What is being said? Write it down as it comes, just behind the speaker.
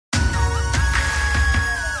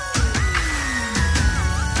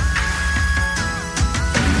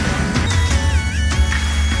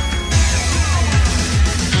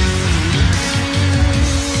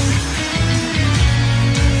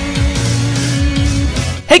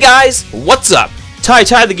Hey guys, what's up?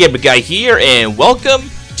 TyTyTheGamerGuy here, and welcome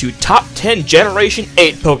to Top 10 Generation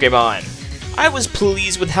 8 Pokemon. I was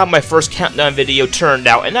pleased with how my first countdown video turned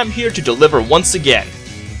out, and I'm here to deliver once again.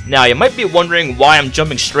 Now, you might be wondering why I'm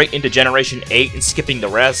jumping straight into Generation 8 and skipping the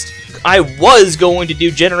rest. I was going to do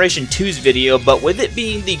Generation 2's video, but with it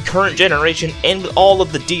being the current generation and with all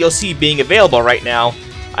of the DLC being available right now,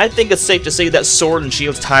 I think it's safe to say that Sword and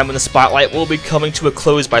Shield's time in the spotlight will be coming to a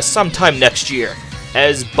close by sometime next year,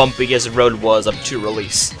 as bumpy as the road was up to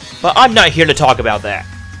release. But I'm not here to talk about that.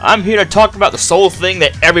 I'm here to talk about the sole thing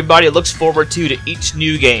that everybody looks forward to each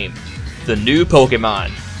new game: the new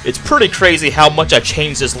Pokemon. It's pretty crazy how much I've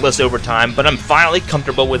changed this list over time, but I'm finally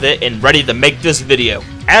comfortable with it and ready to make this video.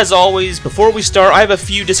 As always, before we start, I have a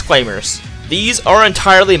few disclaimers. These are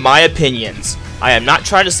entirely my opinions. I am not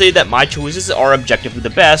trying to say that my choices are objectively the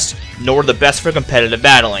best, nor the best for competitive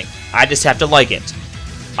battling. I just have to like it.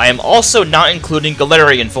 I am also not including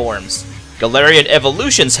Galarian forms. Galarian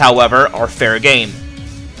evolutions, however, are fair game.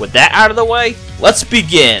 With that out of the way, let's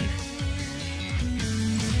begin!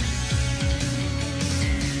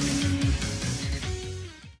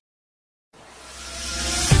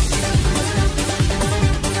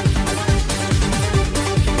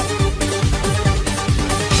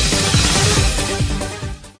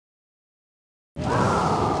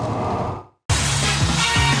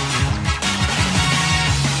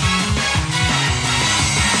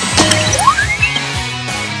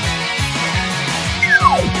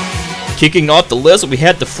 Kicking off the list, we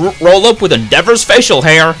had the fruit roll-up with Endeavor's facial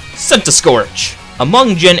hair, Scorch.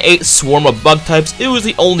 Among Gen 8's swarm of bug types, it was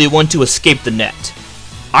the only one to escape the net.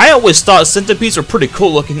 I always thought centipedes were pretty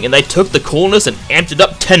cool looking, and they took the coolness and amped it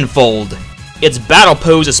up tenfold. Its battle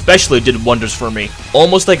pose especially did wonders for me,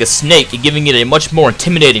 almost like a snake, giving it a much more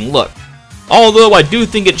intimidating look. Although I do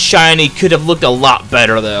think its shiny could have looked a lot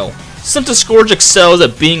better though. Scorch excels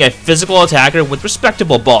at being a physical attacker with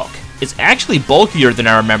respectable bulk. It's actually bulkier than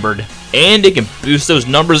I remembered, and it can boost those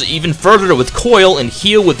numbers even further with Coil and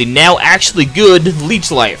heal with the now actually good Leech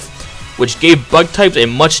Life, which gave bug types a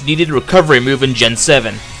much needed recovery move in Gen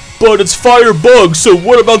 7. But it's Fire Bug, so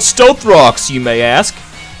what about Stealth Rocks, you may ask?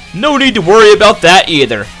 No need to worry about that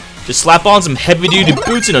either. Just slap on some heavy duty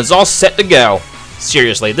boots and it's all set to go.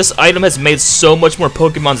 Seriously, this item has made so much more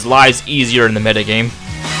Pokemon's lives easier in the metagame.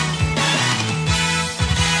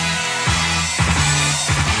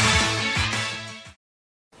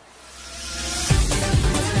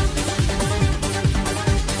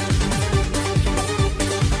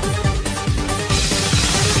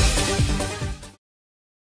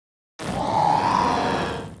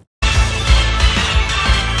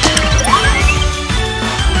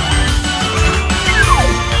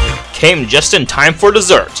 Came just in time for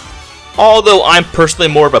dessert, although I'm personally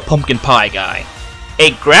more of a pumpkin pie guy. A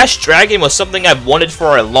grass dragon was something I've wanted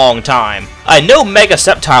for a long time. I know Mega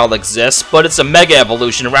Sceptile exists, but it's a Mega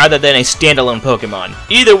Evolution rather than a standalone Pokemon.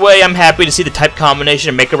 Either way, I'm happy to see the type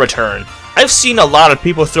combination make a return. I've seen a lot of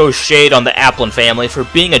people throw shade on the Applin family for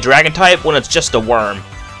being a dragon type when it's just a worm,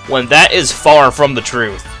 when that is far from the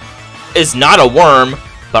truth. It's not a worm,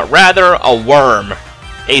 but rather a worm.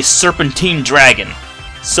 A serpentine dragon.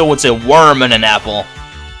 So it's a worm in an apple.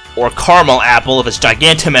 Or caramel apple if it's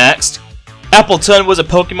Gigantamaxed. Appletun was a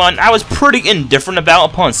Pokemon I was pretty indifferent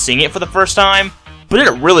about upon seeing it for the first time, but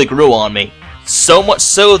it really grew on me. So much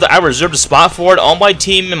so that I reserved a spot for it on my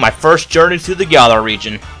team in my first journey through the Galar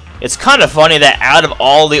region. It's kind of funny that out of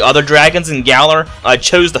all the other dragons in Galar, I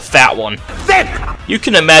chose the fat one. You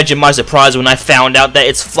can imagine my surprise when I found out that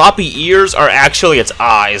its floppy ears are actually its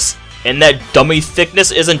eyes. And that dummy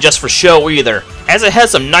thickness isn't just for show either, as it has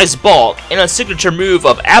some nice bulk, and a signature move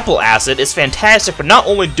of Apple Acid is fantastic for not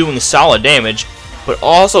only doing solid damage, but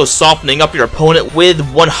also softening up your opponent with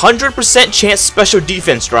 100% chance special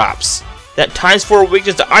defense drops. That ×4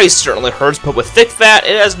 weakness to ice certainly hurts, but with thick fat,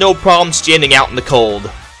 it has no problem standing out in the cold.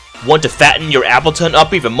 Want to fatten your Appletun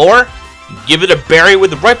up even more? Give it a berry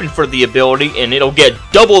with Ripen for the ability, and it'll get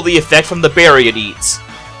double the effect from the berry it eats.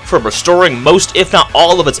 From restoring most if not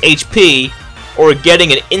all of its HP, or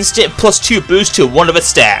getting an instant +2 boost to one of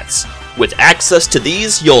its stats. With access to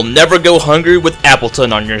these, you'll never go hungry with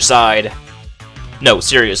Appletun on your side. No,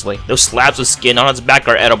 seriously, those slabs of skin on its back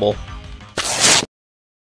are edible.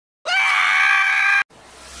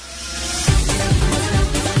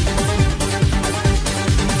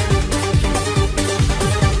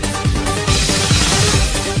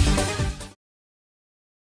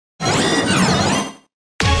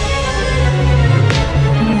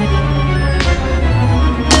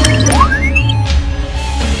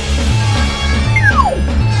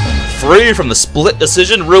 free from the split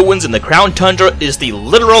decision ruins in the Crown Tundra is the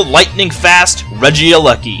literal lightning-fast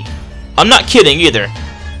Regieleki. I'm not kidding either.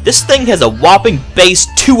 This thing has a whopping base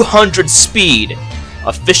 200 speed,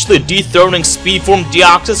 officially dethroning Speedform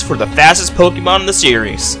Deoxys for the fastest Pokemon in the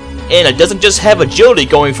series. And it doesn't just have agility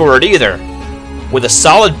going for it either. With a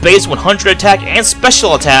solid base 100 attack and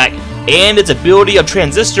special attack, and its ability of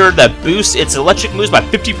Transistor that boosts its electric moves by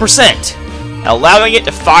 50%, allowing it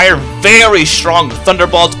to fire very strong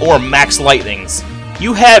Thunderbolts or Max Lightnings.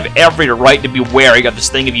 You have every right to be wary of this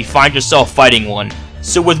thing if you find yourself fighting one.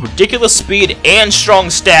 So with ridiculous speed and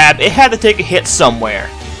strong stab, it had to take a hit somewhere.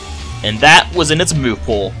 And that was in its move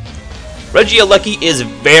pool. Regieleki is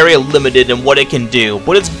very limited in what it can do,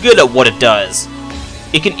 but it's good at what it does.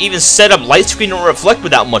 It can even set up Light Screen and Reflect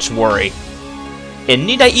without much worry. And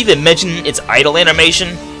need I even mention its idle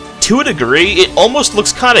animation? To a degree, it almost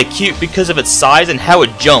looks kinda cute because of its size and how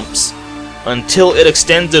it jumps. Until it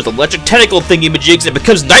extends those electric tentacle thingy-majigs and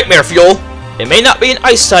becomes nightmare fuel! It may not be an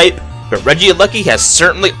ice type, but Regieleki has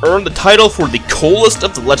certainly earned the title for the coolest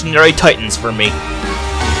of the legendary titans for me.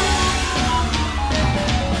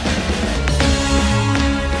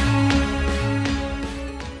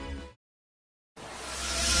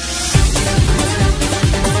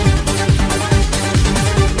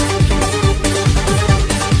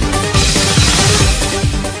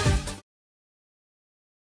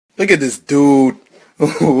 Look at this dude.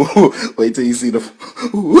 Wait till you see the...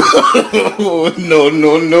 No,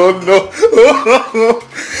 no, no, no.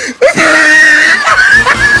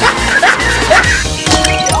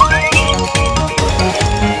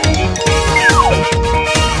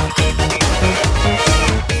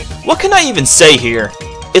 What can I even say here?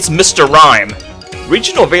 It's Mr. Rhyme.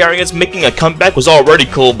 Regional variants making a comeback was already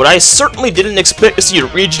cool, but I certainly didn't expect to see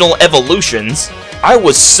regional evolutions. I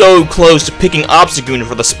was so close to picking Obstagoon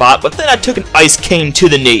for the spot, but then I took an Ice Cane to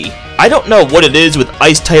the knee. I don't know what it is with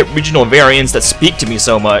Ice-type regional variants that speak to me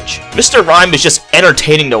so much. Mr. Rhyme is just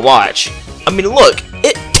entertaining to watch. I mean look,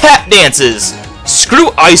 it tap dances!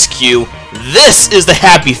 Screw Ice Cube, this is the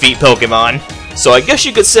Happy Feet Pokemon! So I guess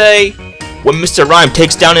you could say, when Mr. Rhyme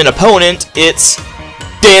takes down an opponent, it's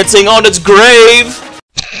dancing on its grave!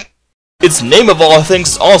 Its name of all things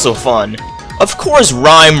is also fun. Of course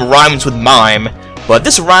rhyme rhymes with mime, but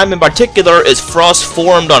this rhyme in particular is frost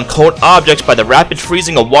formed on cold objects by the rapid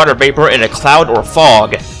freezing of water vapor in a cloud or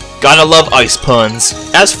fog. Gotta love ice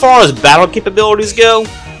puns. As far as battle capabilities go,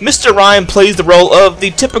 Mr. Rhyme plays the role of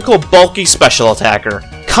the typical bulky special attacker,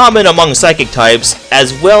 common among psychic types,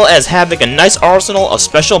 as well as having a nice arsenal of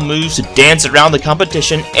special moves to dance around the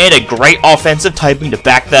competition and a great offensive typing to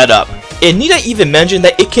back that up. And need I even mention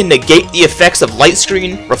that it can negate the effects of Light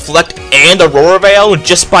Screen, Reflect, and Aurora Veil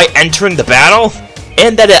just by entering the battle?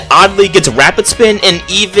 And that it oddly gets Rapid Spin and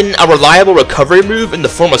even a reliable recovery move in the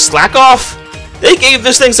form of Slack Off? They gave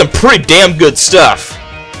this thing some pretty damn good stuff.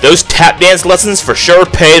 Those tap dance lessons for sure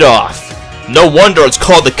paid off. No wonder it's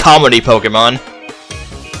called the comedy Pokemon.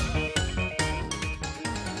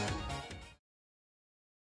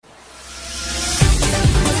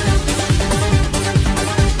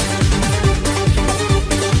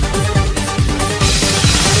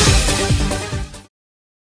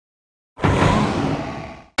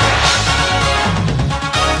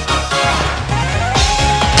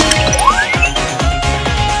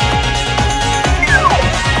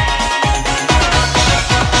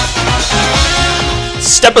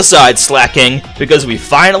 Step aside, Slacking, because we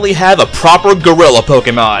finally have a proper gorilla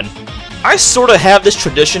Pokemon. I sorta have this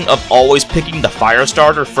tradition of always picking the fire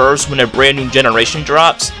starter first when a brand new generation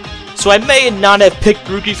drops, so I may not have picked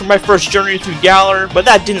Grookey for my first journey through Galar, but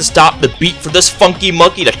that didn't stop the beat for this funky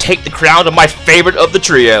monkey to take the crown of my favorite of the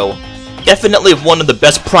trio. Definitely one of the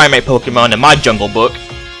best primate Pokemon in my Jungle Book.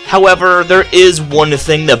 However, there is one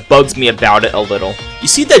thing that bugs me about it a little. You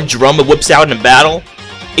see that drum it whips out in battle?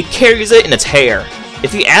 It carries it in its hair.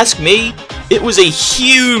 If you ask me, it was a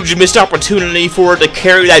huge missed opportunity for it to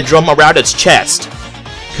carry that drum around its chest.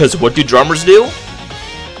 Cause what do drummers do?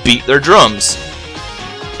 Beat their drums.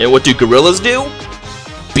 And what do gorillas do?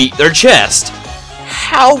 Beat their chest.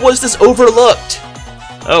 How was this overlooked?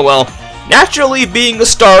 Oh well, naturally being a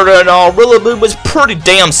starter and all, Rillaboom was pretty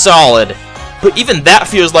damn solid. But even that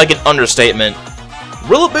feels like an understatement.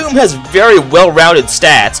 Rillaboom has very well-rounded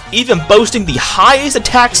stats, even boasting the highest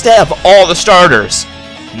attack stat of all the starters.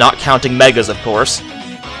 Not counting Megas, of course.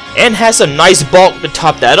 And has some nice bulk to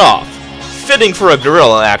top that off. Fitting for a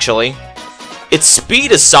gorilla, actually. Its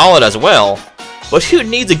speed is solid as well. But who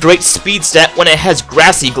needs a great speed stat when it has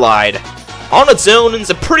Grassy Glide? On its own, it's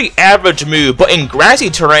a pretty average move, but in grassy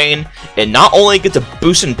terrain, it not only gets a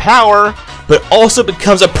boost in power, but also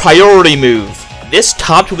becomes a priority move. This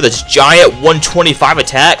topped with its giant 125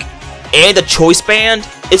 attack and a choice band,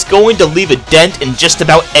 it's going to leave a dent in just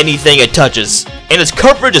about anything it touches. And its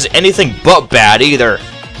coverage is anything but bad either.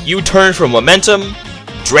 U-turn for momentum,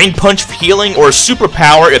 Drain Punch for healing, or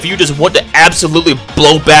superpower if you just want to absolutely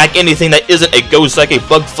blow back anything that isn't a ghost like a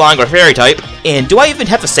bug flying or fairy type. And do I even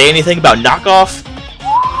have to say anything about knockoff?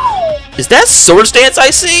 Is that sword stance I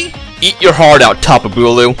see? Eat your heart out, Tapu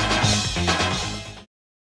Bulu.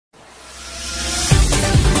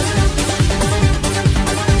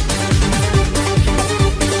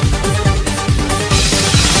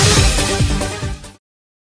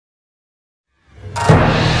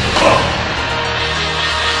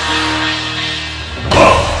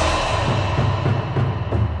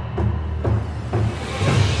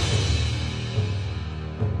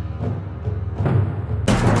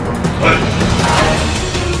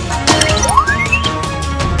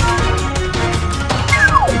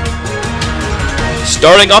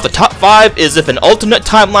 Starting off the top 5 is if an alternate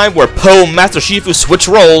timeline where Poe and Master Shifu switch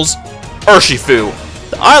roles, Urshifu.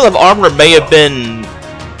 The Isle of Armor may have been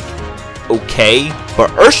okay, but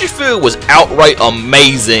Urshifu was outright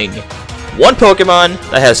amazing. One Pokemon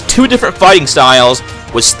that has 2 different fighting styles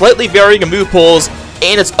with slightly varying move pools,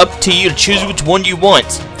 and it's up to you to choose which one you want.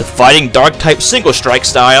 The fighting Dark type Single Strike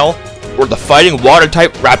style, or the fighting Water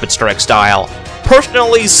type Rapid Strike style.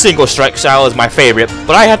 Personally, Single Strike style is my favorite,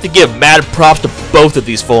 but I have to give mad props to both of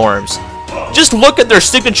these forms. Just look at their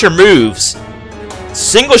signature moves.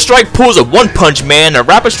 Single Strike pulls a One-Punch Man, and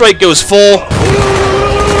Rapid Strike goes full.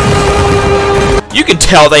 You can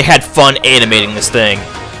tell they had fun animating this thing.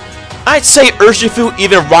 I'd say Urshifu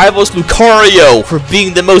even rivals Lucario for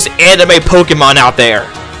being the most anime Pokemon out there.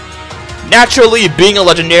 Naturally, being a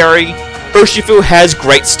legendary, Urshifu has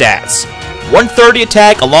great stats. 130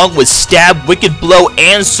 attack along with stab, wicked blow,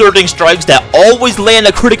 and surging strikes that always land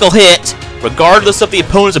a critical hit, regardless of the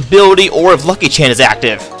opponent's ability or if Lucky Chan is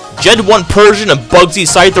active. Gen 1 Persian and Bugsy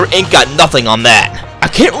Scyther ain't got nothing on that. I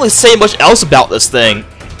can't really say much else about this thing.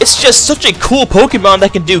 It's just such a cool Pokemon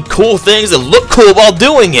that can do cool things and look cool while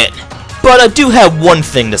doing it. But I do have one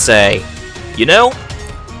thing to say. You know,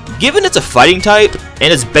 given it's a fighting type,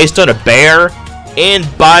 and it's based on a bear, and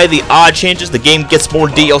by the odd chances the game gets more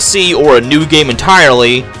DLC or a new game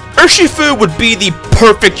entirely, Urshifu would be the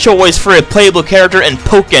perfect choice for a playable character in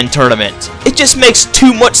Pokken Tournament. It just makes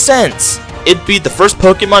too much sense. It'd be the first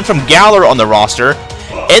Pokemon from Galar on the roster,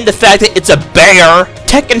 and the fact that it's a bear,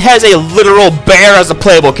 Tekken has a literal bear as a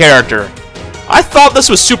playable character. I thought this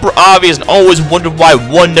was super obvious and always wondered why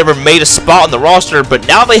one never made a spot on the roster, but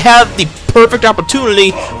now they have the perfect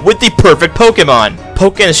opportunity with the perfect Pokemon.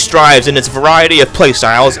 Pokken strives in its variety of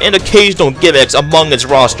playstyles and occasional gimmicks among its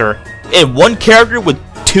roster, and one character with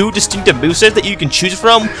 2 distinctive movesets that you can choose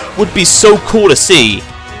from would be so cool to see.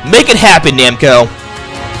 Make it happen, Namco!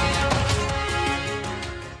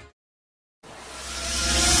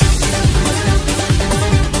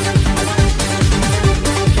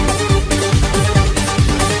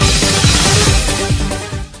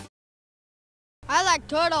 I like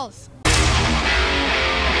turtles.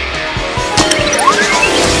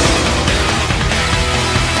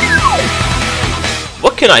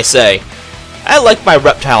 What can I say? I like my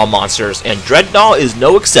reptile monsters, and Dreadnought is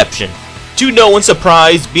no exception. To no one's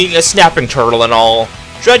surprise, being a snapping turtle and all,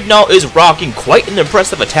 Dreadnought is rocking quite an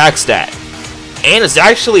impressive attack stat. And it's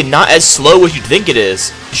actually not as slow as you'd think it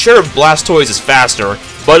is. Sure, Blastoise is faster,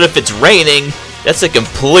 but if it's raining, that's a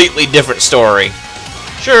completely different story.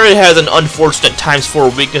 Sure, it has an unfortunate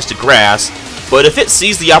 ×4 weakness to grass, but if it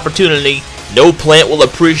sees the opportunity, no plant will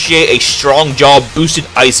appreciate a strong jaw boosted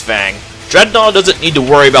Ice Fang. Dreadnought doesn't need to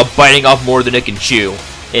worry about biting off more than it can chew,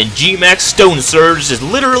 and G-Max Stone Surge is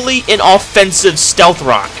literally an offensive stealth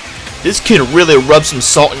rock. This can really rub some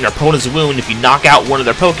salt in your opponent's wound if you knock out one of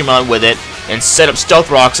their Pokemon with it and set up stealth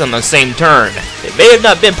rocks on the same turn. It may have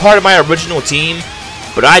not been part of my original team,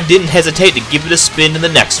 but I didn't hesitate to give it a spin in the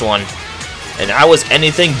next one. And I was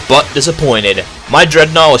anything but disappointed. My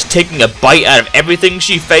Dreadnought was taking a bite out of everything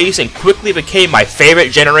she faced and quickly became my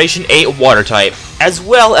favorite Generation 8 Water type, as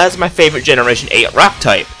well as my favorite Generation 8 Rock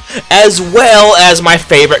type, as well as my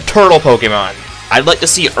favorite Turtle Pokemon. I'd like to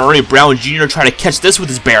see Ernie Brown Jr. try to catch this with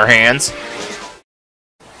his bare hands.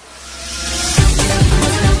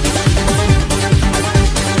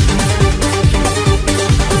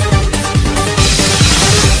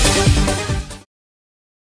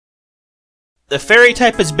 The Fairy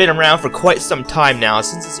type has been around for quite some time now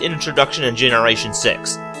since its introduction in Generation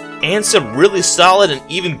 6, and some really solid and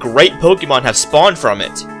even great Pokemon have spawned from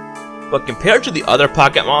it. But compared to the other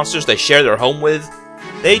pocket monsters they share their home with,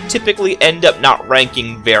 they typically end up not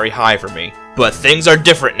ranking very high for me. But things are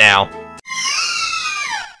different now.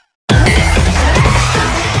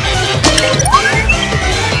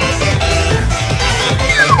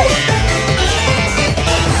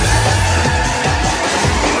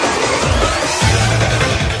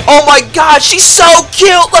 Oh my god, she's so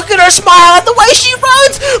cute! Look at her smile and the way she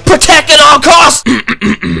runs! Protect at all costs!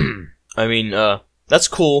 I mean, that's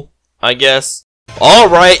cool, I guess.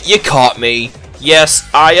 Alright, you caught me. Yes,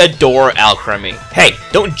 I adore Alcremie. Hey,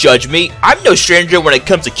 don't judge me. I'm no stranger when it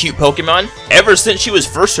comes to cute Pokemon. Ever since she was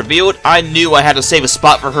first revealed, I knew I had to save a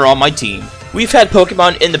spot for her on my team. We've had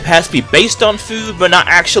Pokemon in the past be based on food, but not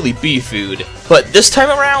actually be food. But this time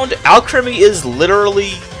around, Alcremie is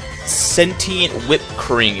literally sentient whipped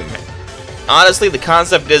cream. Honestly, the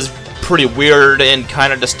concept is pretty weird and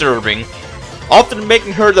kinda disturbing, often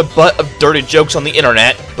making her the butt of dirty jokes on the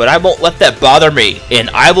internet, but I won't let that bother me,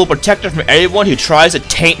 and I will protect her from anyone who tries to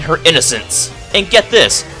taint her innocence. And get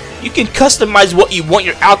this, you can customize what you want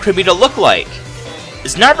your Alcremie to look like.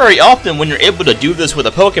 It's not very often when you're able to do this with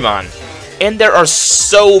a Pokemon, and there are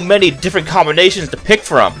so many different combinations to pick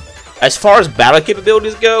from. As far as battle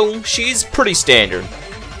capabilities go, she's pretty standard.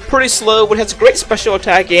 Pretty slow, but has great special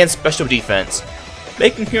attack and special defense,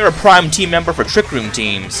 making her a prime team member for Trick Room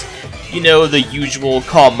teams. You know, the usual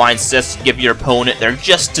calm mindsets to give your opponent their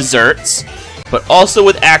just desserts, but also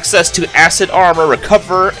with access to acid armor,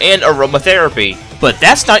 recover, and aromatherapy. But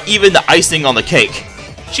that's not even the icing on the cake.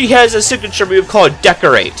 She has a signature move called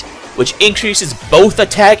Decorate, which increases both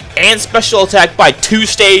attack and special attack by 2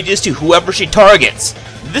 stages to whoever she targets.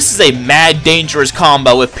 This is a mad dangerous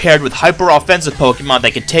combo if paired with hyper-offensive Pokemon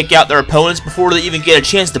that can take out their opponents before they even get a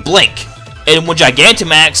chance to blink. And when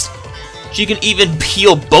Gigantamaxed, she can even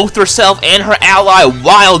heal both herself and her ally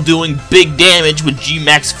while doing big damage with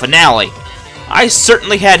G-Max Finale. I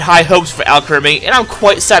certainly had high hopes for Alcremie, and I'm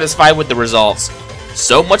quite satisfied with the results.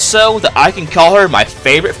 So much so that I can call her my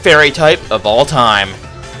favorite fairy type of all time.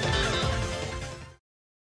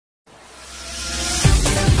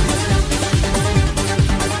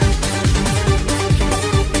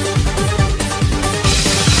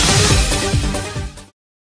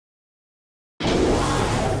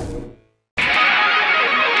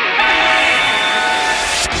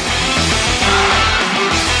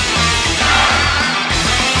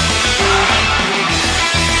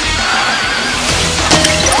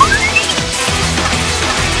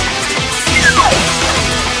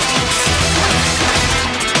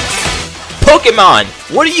 Pokemon,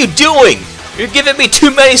 what are you doing? You're giving me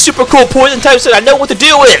too many super cool poison types that I know what to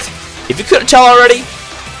do with! If you couldn't tell already,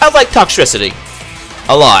 I like Toxtricity.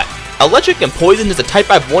 A lot. Electric and Poison is a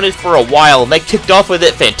type I've wanted for a while, and they kicked off with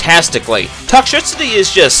it fantastically. Toxtricity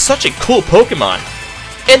is just such a cool Pokemon.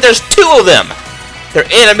 And there's 2 of them! Their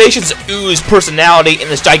animations ooze personality,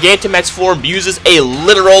 and this Gigantamax form uses a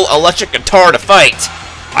literal electric guitar to fight.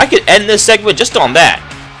 I could end this segment just on that.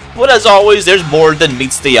 But as always, there's more than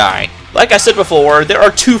meets the eye. Like I said before, there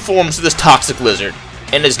are 2 forms to this toxic lizard,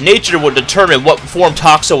 and its nature will determine what form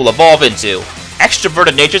Toxo will evolve into.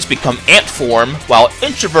 Extroverted natures become Ant form, while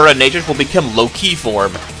introverted natures will become Low-Key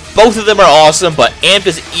form. Both of them are awesome, but Amp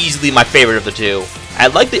is easily my favorite of the 2. I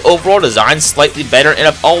like the overall design slightly better, and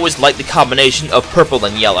I've always liked the combination of purple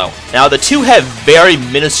and yellow. Now, the 2 have very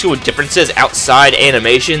minuscule differences outside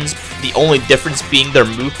animations, the only difference being their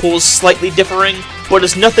move pools slightly differing, but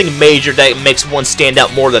it's nothing major that makes one stand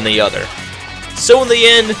out more than the other. So in the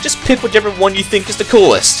end, just pick whichever one you think is the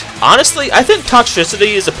coolest. Honestly, I think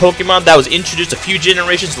Toxtricity is a Pokemon that was introduced a few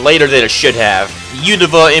generations later than it should have.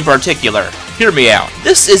 Unova in particular. Hear me out.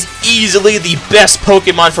 This is easily the best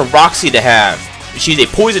Pokemon for Roxy to have. She's a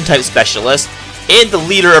Poison-type specialist, and the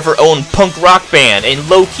leader of her own punk rock band, and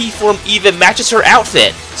low-key form even matches her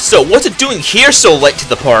outfit. So what's it doing here so late to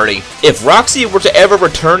the party? If Roxy were to ever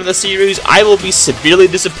return to the series, I will be severely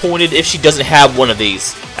disappointed if she doesn't have one of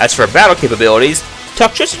these. As for battle capabilities,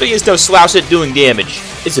 Toxtricity is no slouch at doing damage.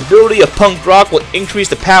 Its ability of Punk Rock will increase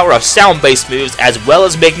the power of sound-based moves as well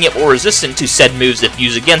as making it more resistant to said moves if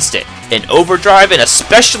used against it. An Overdrive and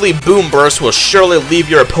especially Boom Burst will surely leave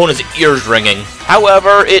your opponent's ears ringing.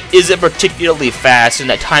 However, it isn't particularly fast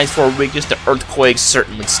and at times for a weakness to Earthquake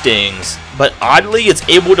certainly stings. But oddly, it's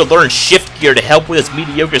able to learn Shift Gear to help with its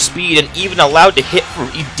mediocre speed and even allowed to hit for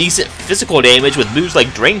decent physical damage with moves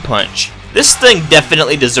like Drain Punch. This thing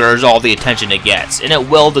definitely deserves all the attention it gets, and it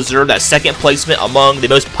well deserved that second placement among the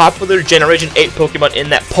most popular Generation 8 Pokemon in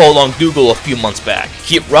that poll on Google a few months back.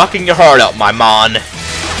 Keep rocking your heart out, my mon.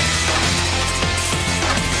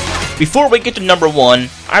 Before we get to number 1,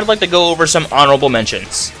 I'd like to go over some honorable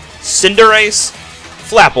mentions. Cinderace,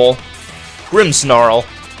 Flapple, Grimmsnarl,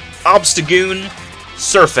 Obstagoon,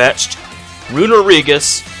 Sirfetch'd,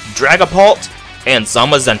 Runerigus, Dragapult, and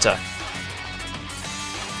Zamazenta.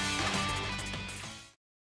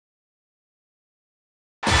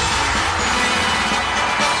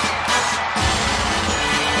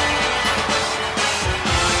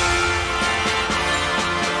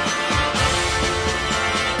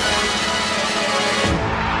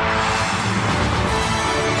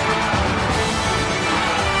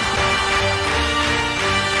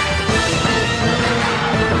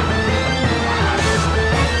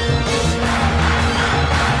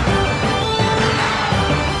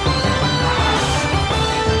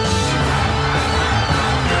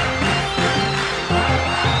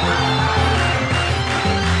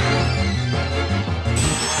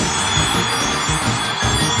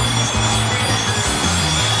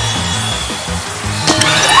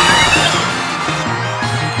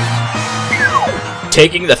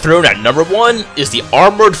 Taking the throne at number 1 is the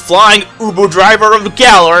armored flying Uber driver of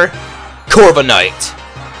Galar, Corviknight.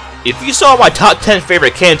 If you saw my top 10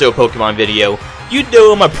 favorite Kanto Pokemon video, you'd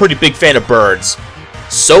know I'm a pretty big fan of birds.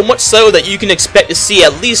 So much so that you can expect to see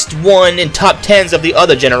at least one in top 10s of the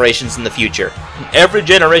other generations in the future. Every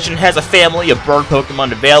generation has a family of bird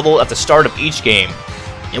Pokemon available at the start of each game,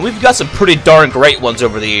 and we've got some pretty darn great ones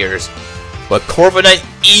over the years. But Corviknight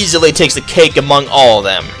easily takes the cake among all of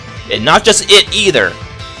them. And not just it either.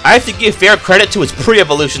 I have to give fair credit to its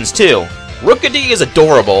pre-evolutions too. Rookidee is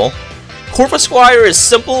adorable, Corvisquire is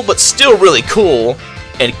simple but still really cool,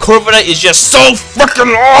 and Corviknight is just so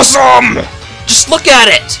freaking awesome! Just look at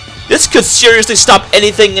it! This could seriously stop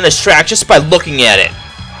anything in its tracks just by looking at it.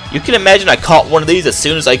 You can imagine I caught one of these as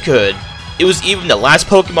soon as I could. It was even the last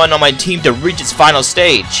Pokemon on my team to reach its final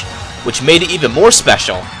stage, which made it even more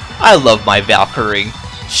special. I love my Valkyrie.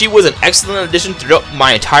 She was an excellent addition throughout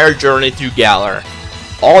my entire journey through Galar,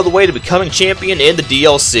 all the way to becoming champion in the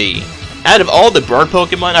DLC. Out of all the bird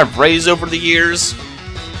Pokemon I've raised over the years,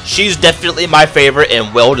 she's definitely my favorite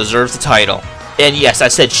and well deserves the title. And yes, I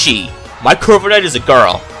said she. My Corviknight is a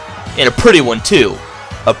girl, and a pretty one too.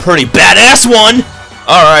 A pretty badass one!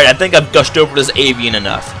 Alright, I think I've gushed over this avian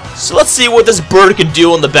enough. So let's see what this bird can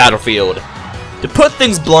do on the battlefield. To put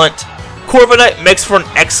things blunt, Corviknight makes for an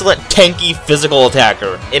excellent tanky physical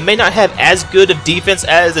attacker. It may not have as good of defense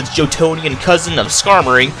as its Jotonian cousin of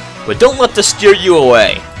Skarmory, but don't let this steer you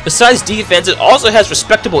away. Besides defense, it also has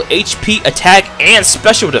respectable HP, attack, and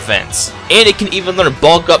special defense. And it can even learn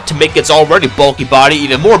bulk up to make its already bulky body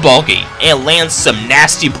even more bulky, and land some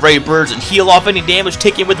nasty brave birds and heal off any damage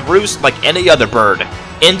taken with Roost like any other bird.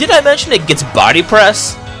 And did I mention it gets Body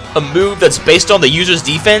Press? A move that's based on the user's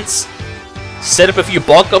defense? Set up a few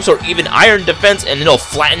bulk ups or even iron defense and it'll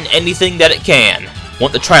flatten anything that it can.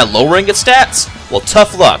 Want to try lowering its stats? Well,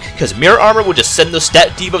 tough luck, cause Mirror Armor will just send those stat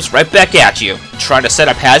debuffs right back at you. Trying to set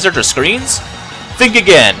up hazards or screens? Think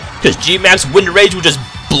again, cause G-Max Wind Rage will just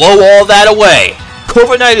blow all that away.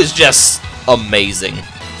 Corviknight is just amazing.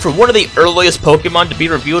 For one of the earliest Pokemon to be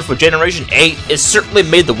revealed for Generation 8, it certainly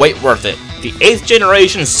made the wait worth it. The 8th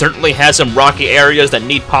generation certainly has some rocky areas that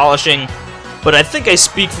need polishing, but I think I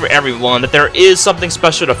speak for everyone that there is something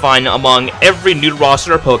special to find among every new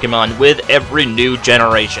roster of Pokemon with every new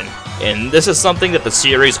generation. And this is something that the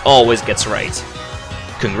series always gets right.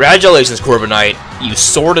 Congratulations, Corviknight. You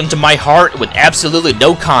soared into my heart with absolutely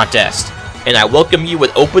no contest. And I welcome you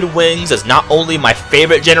with open wings as not only my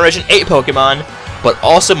favorite Generation 8 Pokemon, but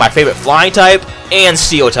also my favorite Flying type and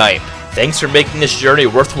Steel type. Thanks for making this journey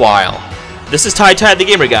worthwhile. This is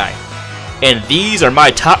TyTyTheGamerGuy, and these are my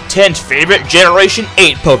top 10 favorite Generation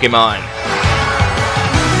 8 Pokemon.